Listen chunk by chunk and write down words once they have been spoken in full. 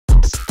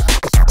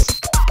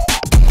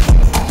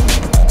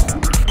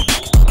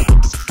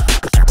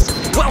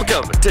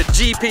to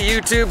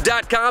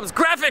GPUtube.com's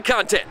graphic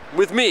content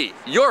with me,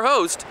 your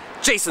host,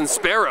 Jason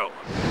Sparrow.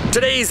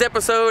 Today's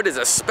episode is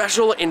a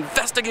special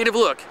investigative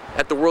look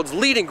at the world's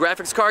leading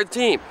graphics card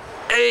team,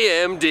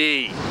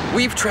 AMD.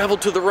 We've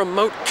traveled to the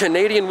remote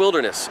Canadian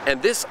wilderness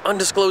and this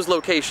undisclosed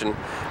location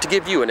to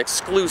give you an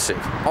exclusive,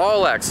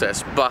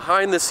 all-access,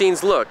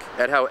 behind-the-scenes look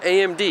at how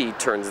AMD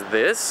turns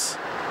this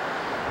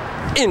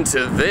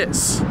into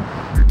this.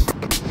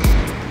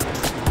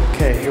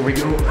 Okay, here we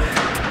go.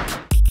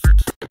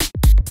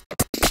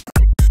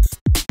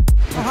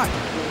 Oh,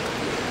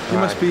 hi. You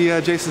must be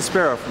Jason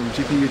Sparrow from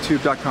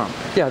GPUtube.com.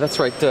 Yeah, that's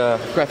right.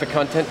 Graphic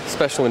content,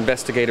 special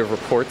investigative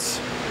reports.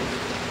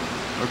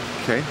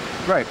 Okay,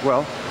 right.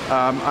 Well,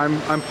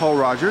 I'm Paul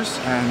Rogers,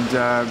 and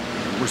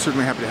we're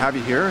certainly happy to have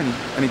you here. And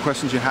any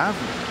questions you have,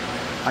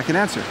 I can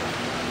answer.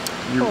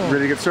 You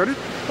ready to get started?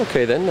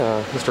 Okay then,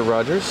 Mr.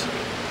 Rogers.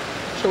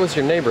 Show us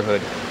your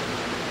neighborhood.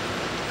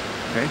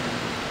 Okay.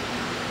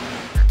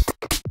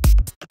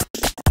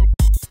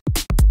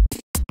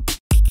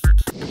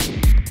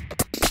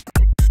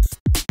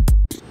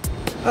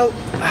 Well,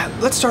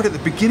 let's start at the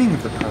beginning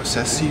of the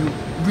process so you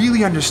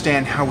really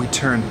understand how we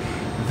turn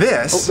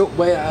this. Oh, no,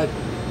 wait,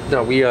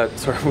 no,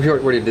 sorry, we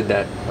already did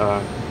that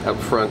out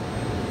front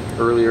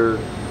earlier.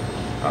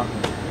 Oh.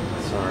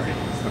 Sorry.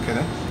 Okay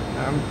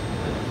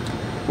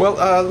then.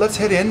 Well, let's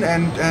head in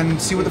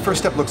and see what the first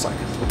step looks like.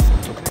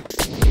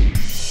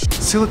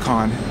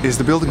 Silicon is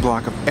the building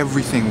block of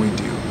everything we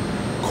do.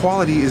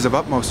 Quality is of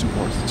utmost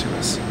importance to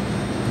us.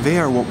 They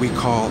are what we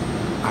call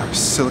our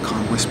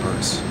silicon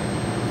whisperers.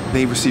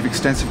 They receive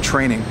extensive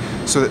training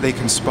so that they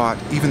can spot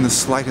even the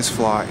slightest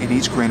flaw in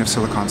each grain of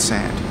silicon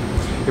sand.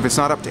 If it's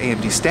not up to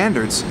AMD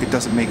standards, it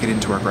doesn't make it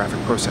into our graphic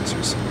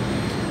processors.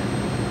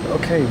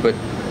 Okay, but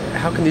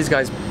how can these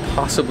guys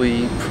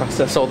possibly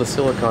process all the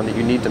silicon that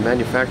you need to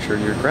manufacture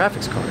your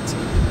graphics cards?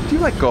 Do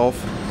you like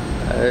golf?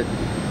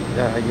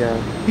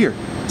 Yeah. Here,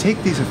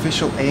 take these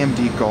official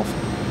AMD golf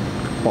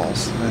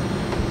balls.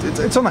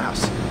 It's on the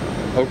house.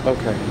 Oh,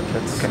 okay.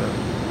 That's,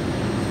 okay.